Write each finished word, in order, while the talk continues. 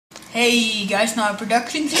Hey guys, now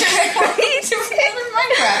production to another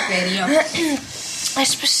Minecraft video. I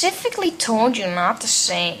specifically told you not to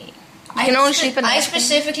say. You can only sleep at night. I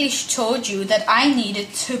specifically told you that I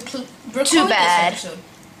needed to record Too bad. this episode.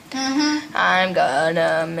 I'm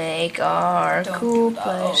gonna make our cool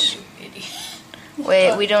place. Oh, you idiot.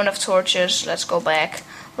 Wait, we don't have torches. Let's go back.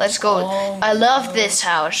 Let's go. Oh, I love this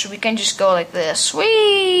house. We can just go like this.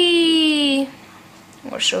 Whee!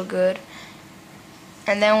 We're so good.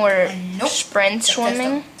 And then we're Nope. sprint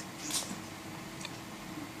swimming.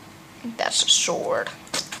 That's a sword.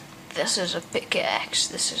 This is a pickaxe.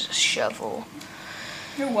 This is a shovel.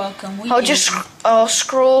 You're welcome. I'll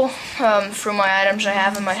scroll through my items I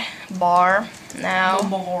have in my bar now. No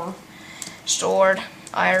more. Sword,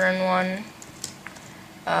 iron one,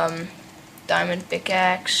 diamond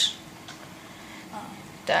pickaxe,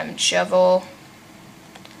 diamond shovel,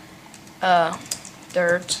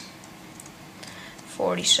 dirt.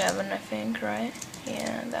 47, I think, right?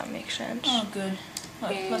 Yeah, that makes sense. Oh, good.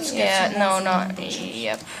 Let's get Yeah, some no, more not. food and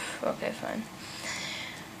Yep. Okay, fine.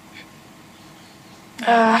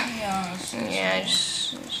 Yeah,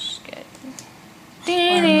 just get.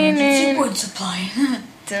 Emergency wood supply.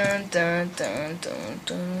 Dun, dun, dun, dun,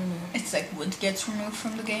 dun. It's like wood gets removed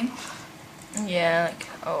from the game. Yeah, like,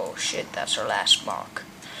 oh shit, that's our last block.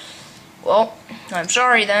 Well, I'm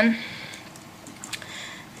sorry then.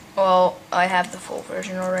 Well, I have the full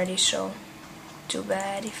version already, so too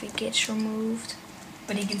bad if it gets removed.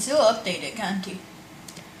 But he can still update it, can't he?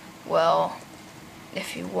 Well,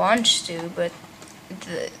 if he wants to, but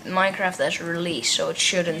the Minecraft has released, so it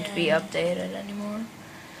shouldn't be updated anymore.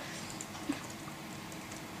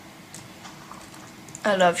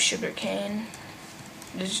 I love sugarcane.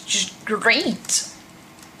 It's just great.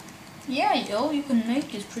 Yeah, all you can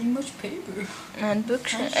make is pretty much paper. And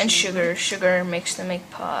books and sugar. Sugar makes them make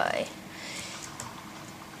pie.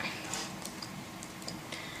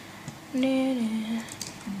 No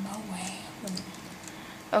way.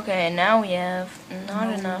 Okay, now we have not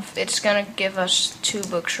enough. It's gonna give us 2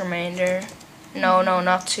 books remainder. No,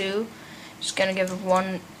 not 2. It's gonna give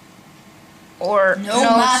 1 or No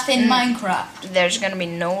math in Minecraft. There's gonna be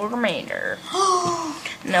no remainder.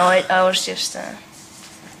 No, I was just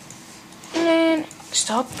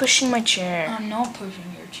stop pushing my chair. I'm not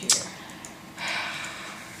pushing your chair.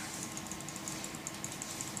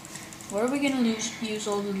 What are we gonna use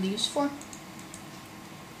all the leaves for?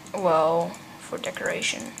 Well, for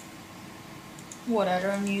decoration. What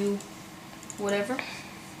other new whatever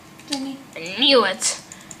thingy? I knew it.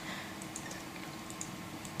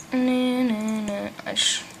 I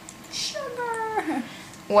just, Sugar.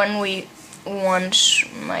 when we once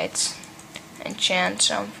might enchant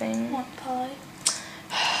something. Want pie?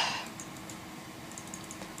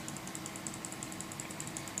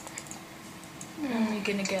 And we're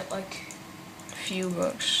gonna get like Few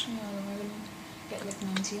books. then we're gonna get like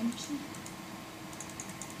 19 or something.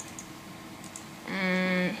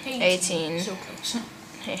 18. So close.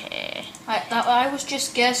 I was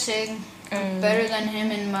just guessing. I'm better than him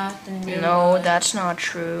in math and real No, life. that's not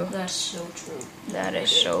true. That's so true. That is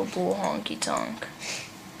so bull honky tonk.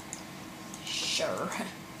 Sure.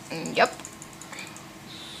 Yep.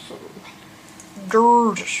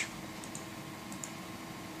 Gorgeous.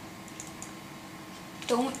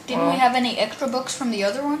 Didn't we have any extra books from the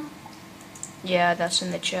other one? Yeah, that's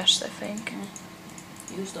in the chest, I think.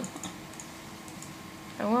 Use them.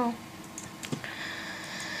 I will.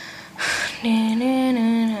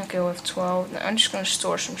 Okay, we have 12. I'm just gonna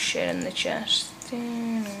store some shit in the chest. We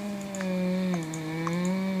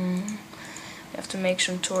have to make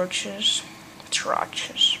some torches.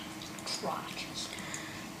 Torches.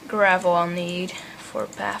 Gravel I'll need for a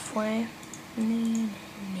pathway.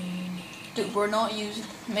 Dude, we're not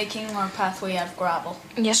making our pathway out of gravel.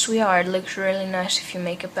 Yes, we are. It looks really nice if you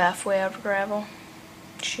make a pathway out of gravel.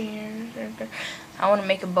 Cheers. I want to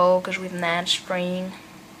make a bow because we have that string.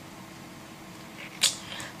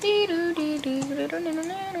 I'm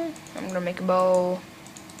gonna make a bow.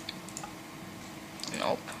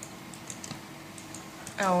 Nope.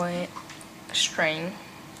 Oh wait, a string.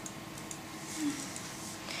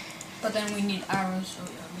 But then we need arrows, so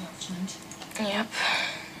yeah, we have flint. Yep.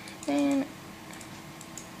 Then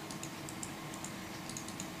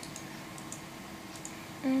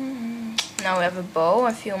now we have a bow.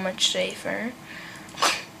 I feel much safer.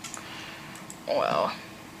 Well.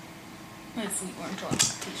 If we weren't all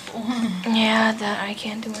peaceful. Yeah, that I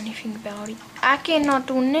can't do anything about it. I cannot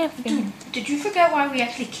do nothing. Dude, did you forget why we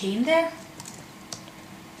actually came there?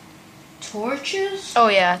 Torches? Oh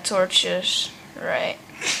yeah, torches. Right.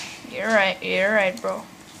 You're right, bro.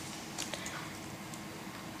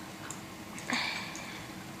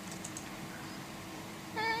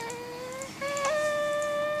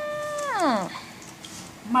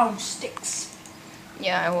 mouse sticks.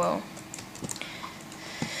 Yeah, I will.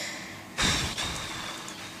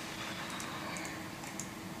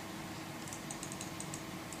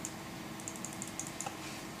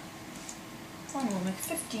 Fine, we'll make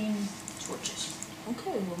 15 torches.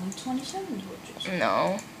 Okay, we'll make 27 torches.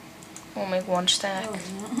 No. We'll make one stack. Oh,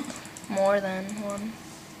 yeah. More than one.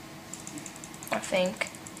 I think.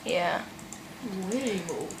 Yeah. Way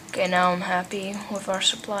more. Okay, now I'm happy with our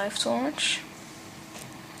supply of torch.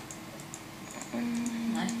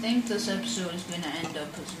 I think this episode is gonna end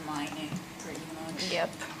up as mining, pretty much. Yep.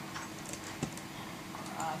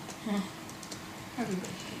 Crap.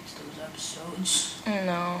 Everybody hates those episodes.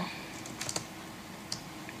 No.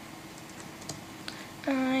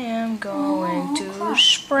 I am going to crap.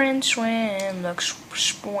 sprint swim. Look,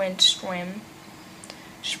 sprint swim.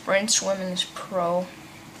 Sprint swimming is pro.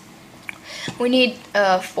 We need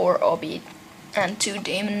 4 obby and 2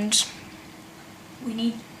 diamonds. We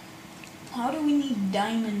need... How do we need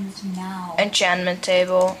diamonds now? Enchantment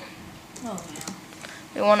table. Oh, yeah.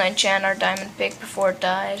 We want to enchant our diamond pick before it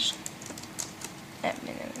dies. At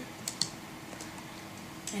minimum.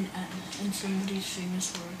 And some of these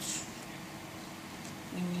famous words.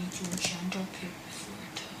 We need to enchant our pick before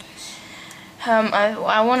it dies.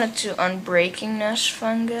 I wanted to unbreakingness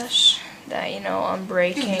fungus. That, you know,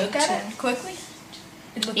 unbreaking. Dude, look at it quickly.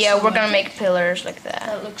 It looks Yeah, so we're gonna epic. make pillars like that.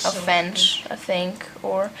 That looks a so fence, I think,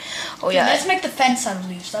 or Dude, yeah, let's make the fence out of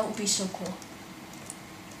leaves. That would be so cool.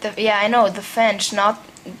 yeah, I know the fence. Not,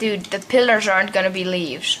 dude, the pillars aren't gonna be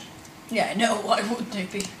leaves Yeah, I know. Why wouldn't they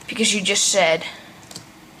be? because you said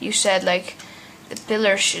like the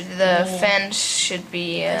pillar the Oh. fence should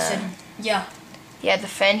be. I said, yeah. Yeah, the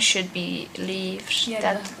fence should be leaves.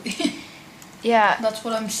 Yeah, Yeah, that's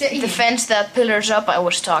what I'm saying. the fence that pillars up. I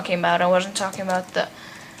was talking about. I wasn't talking about the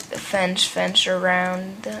fence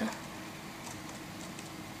around the.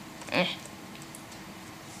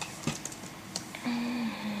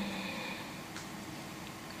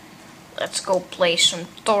 Let's go place some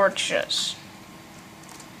torches.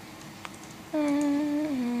 Go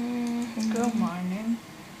mining.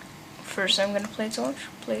 First, I'm gonna place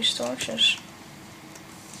torches.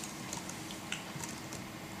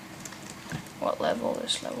 What level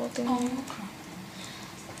is level 2? Oh, crap.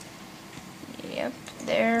 Yep,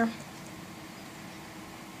 there.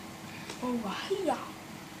 Oh, Bahia.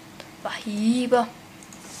 Bahiba.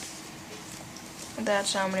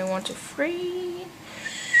 That's how many 1, 2, 3.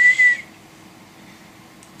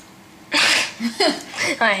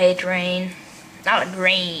 I hate rain. Not like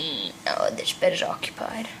rain. Oh, this bed is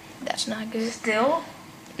occupied. That's not good. Still?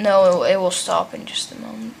 No, it will stop in just a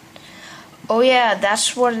moment. Oh yeah,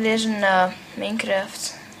 that's what it is in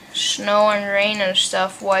Minecraft. Snow and rain and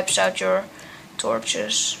stuff wipes out your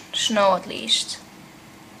torches. Snow at least.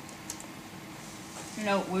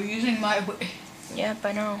 No, we're using my way. Yep,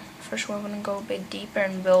 I know. First we're gonna go a bit deeper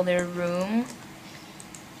and build a room.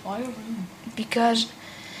 Why a room? Because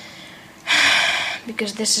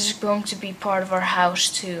this is going to be part of our house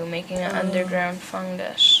too, making an underground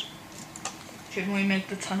fungus. Should we make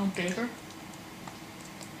the tunnel bigger?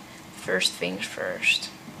 First things first.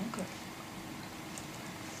 Okay.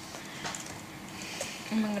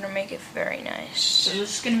 I'm gonna make it very nice. So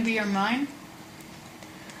this is gonna be our mine?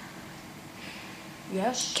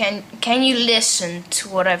 Yes? Can you listen to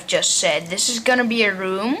what I've just said? This is gonna be a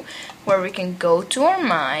room where we can go to our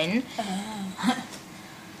mine.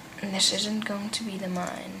 And this isn't going to be the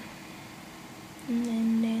mine.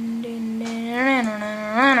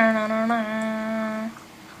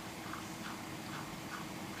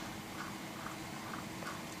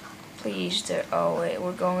 Please, oh wait,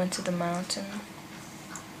 we're going to the mountain.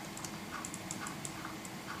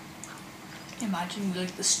 Imagine you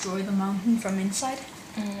like destroy the mountain from inside.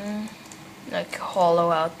 Like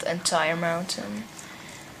hollow out the entire mountain.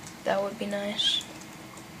 That would be nice.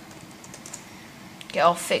 Okay,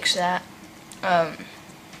 I'll fix that.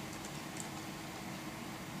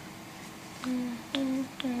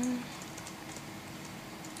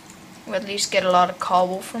 We'll at least get a lot of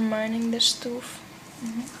cobble from mining this stuff.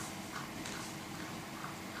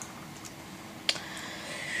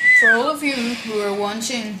 For all of you who are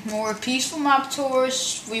wanting more peaceful map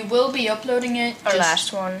tours, we will be uploading it. Our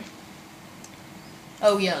last one.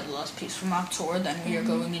 Oh yeah, the last peaceful map tour. Then we are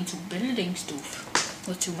going into building stuff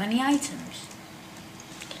with too many items.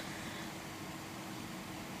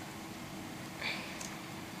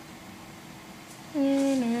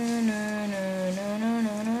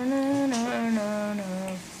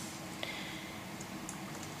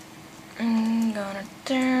 I'm gonna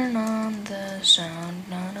turn on the sound.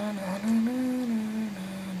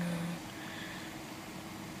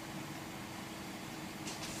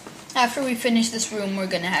 After we finish this room, we're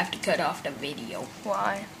gonna have to cut off the video.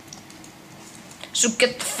 Why? So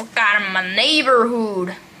get the fuck out of my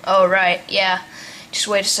neighborhood. Oh, right, yeah. Just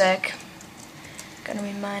wait a sec. Gonna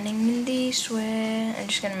be mining in this way. I'm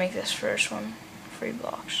just gonna make this first one 3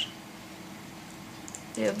 blocks.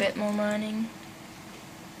 Do a bit more mining.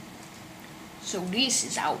 So this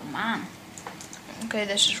is out mine. Okay,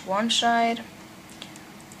 this is one side.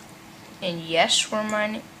 And yes, we're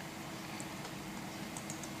mining.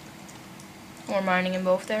 We're mining in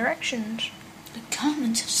both directions. The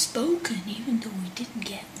comments have spoken, even though we didn't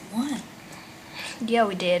get one. Yeah,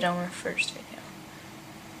 we did on our first video.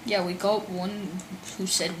 Yeah, we got one who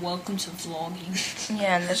said welcome to vlogging.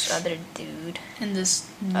 Yeah, and this other dude. And this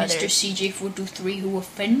Mr. CJ423 who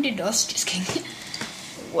offended us. Just kidding.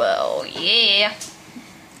 Well, yeah.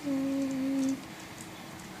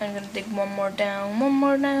 I'm gonna dig one more down, one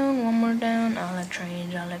more down, one more down. I like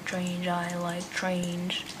trains, I like trains, I like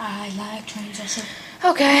trains. I like trains, I said.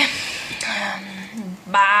 Okay.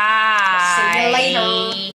 Bye. See you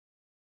later.